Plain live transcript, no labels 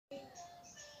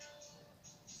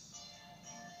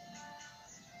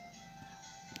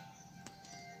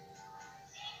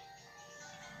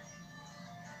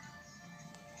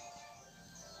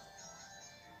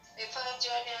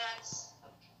join your hands.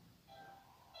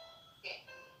 Okay.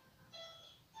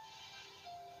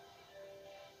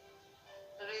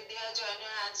 Ridya, join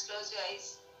your hands, close your eyes.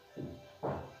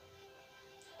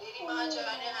 Rima,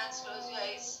 join your hands, close your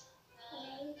eyes.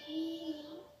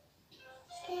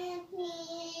 Step me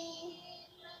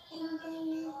in the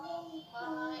middle of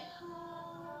my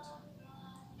heart.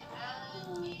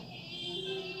 And be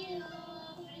a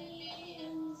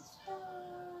brilliant star.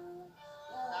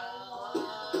 The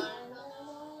world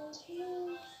around you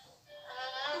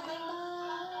and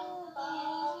above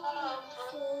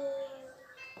you.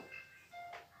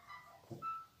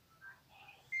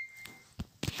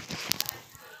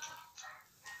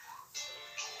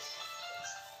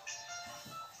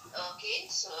 Okay,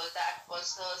 so that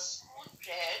was the school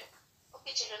prayer.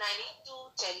 Okay, children, I need to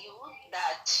tell you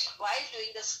that while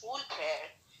doing the school prayer,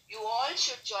 you all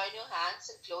should join your hands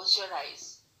and close your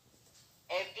eyes.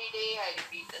 Every day I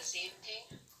repeat the same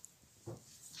thing.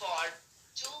 For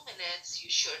 2 minutes, you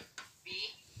should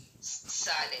be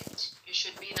silent. You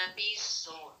should be in a peace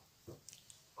zone.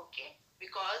 Okay?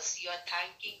 Because you are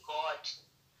thanking God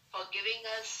for giving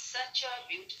us such a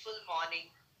beautiful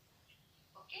morning.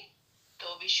 Okay?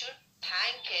 So we should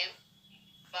thank Him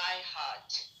by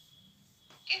heart.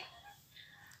 Okay?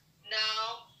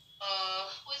 Now,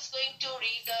 who is going to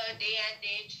read the day and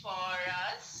date for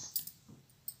us?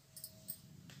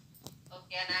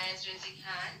 Okay, Anaya is raising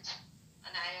hand.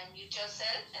 Anaya, unmute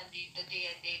yourself and read the day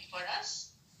and date for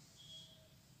us.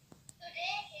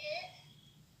 Today is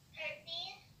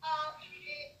 30th of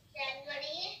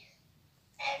January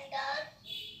and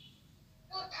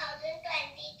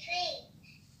 2023.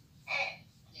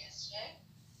 Yes, right?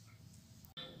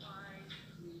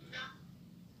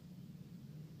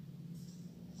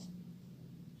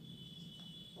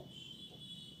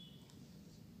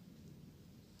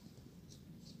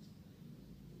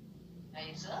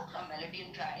 Is a melody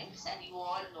in rhymes, and you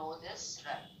all know this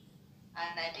rhyme.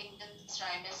 And I think this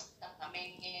rhyme is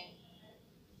coming in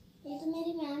ये तो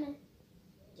मेरी ma'am है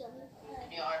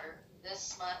your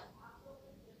this month.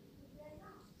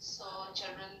 So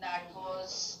children, that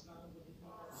was